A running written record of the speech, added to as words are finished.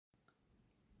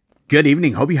Good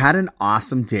evening. Hope you had an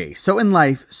awesome day. So in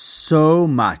life, so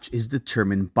much is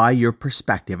determined by your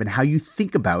perspective and how you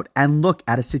think about and look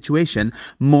at a situation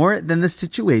more than the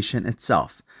situation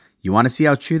itself. You want to see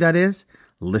how true that is?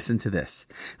 Listen to this.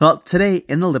 Well, today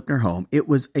in the Lipner home, it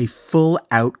was a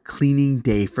full-out cleaning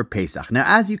day for Pesach. Now,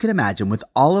 as you can imagine, with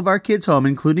all of our kids home,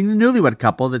 including the newlywed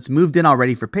couple that's moved in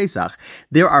already for Pesach,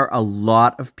 there are a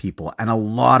lot of people and a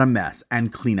lot of mess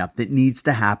and cleanup that needs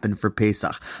to happen for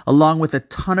Pesach, along with a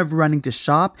ton of running to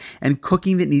shop and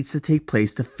cooking that needs to take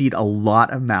place to feed a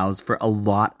lot of mouths for a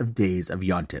lot of days of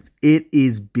Yontif. It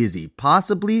is busy,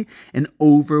 possibly an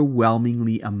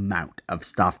overwhelmingly amount of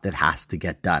stuff that has to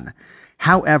get done.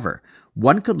 However,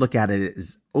 one could look at it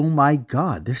as, oh my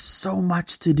God, there's so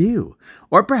much to do.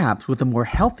 Or perhaps with a more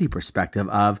healthy perspective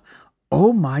of,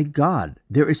 oh my God,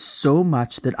 there is so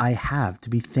much that I have to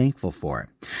be thankful for.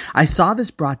 I saw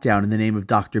this brought down in the name of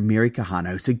Dr. Mary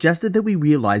Kahana, who suggested that we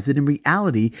realize that in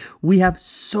reality, we have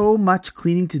so much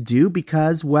cleaning to do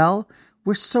because, well,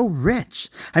 we're so rich.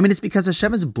 I mean, it's because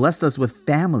Hashem has blessed us with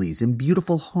families and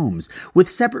beautiful homes, with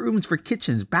separate rooms for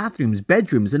kitchens, bathrooms,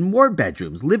 bedrooms, and more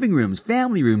bedrooms, living rooms,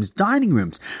 family rooms, dining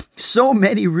rooms. So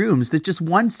many rooms that just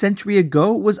 1 century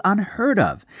ago was unheard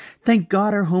of. Thank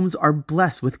God our homes are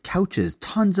blessed with couches,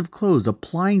 tons of clothes,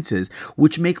 appliances,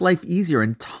 which make life easier,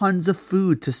 and tons of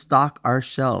food to stock our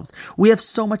shelves. We have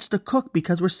so much to cook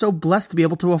because we're so blessed to be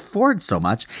able to afford so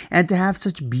much and to have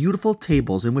such beautiful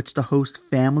tables in which to host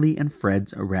family and friends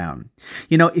around.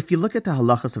 You know, if you look at the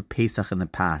halachas of Pesach in the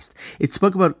past, it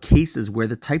spoke about cases where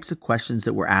the types of questions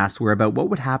that were asked were about what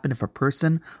would happen if a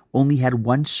person only had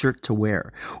one shirt to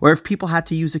wear, or if people had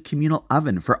to use a communal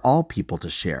oven for all people to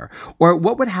share, or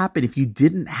what would happen if you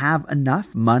didn't have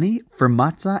enough money for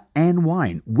matzah and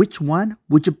wine. Which one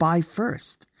would you buy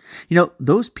first? You know,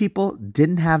 those people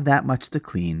didn't have that much to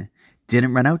clean,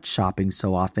 didn't run out shopping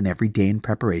so often every day in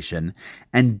preparation,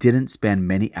 and didn't spend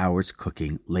many hours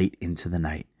cooking late into the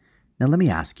night. Now let me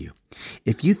ask you,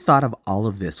 if you thought of all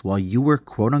of this while you were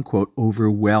quote-unquote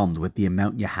overwhelmed with the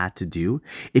amount you had to do,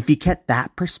 if you kept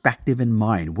that perspective in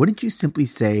mind, wouldn't you simply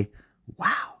say,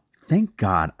 wow, thank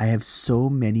God I have so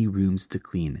many rooms to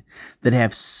clean, that I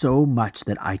have so much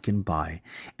that I can buy,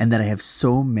 and that I have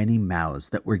so many mouths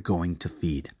that we're going to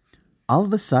feed. All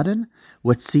of a sudden,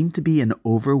 what seemed to be an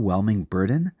overwhelming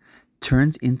burden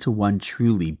turns into one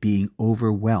truly being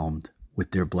overwhelmed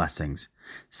with their blessings.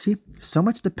 See, so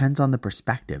much depends on the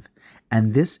perspective,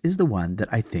 and this is the one that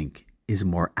I think is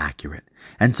more accurate.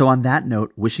 And so on that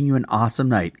note, wishing you an awesome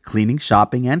night cleaning,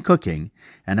 shopping, and cooking,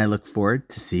 and I look forward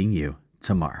to seeing you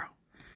tomorrow.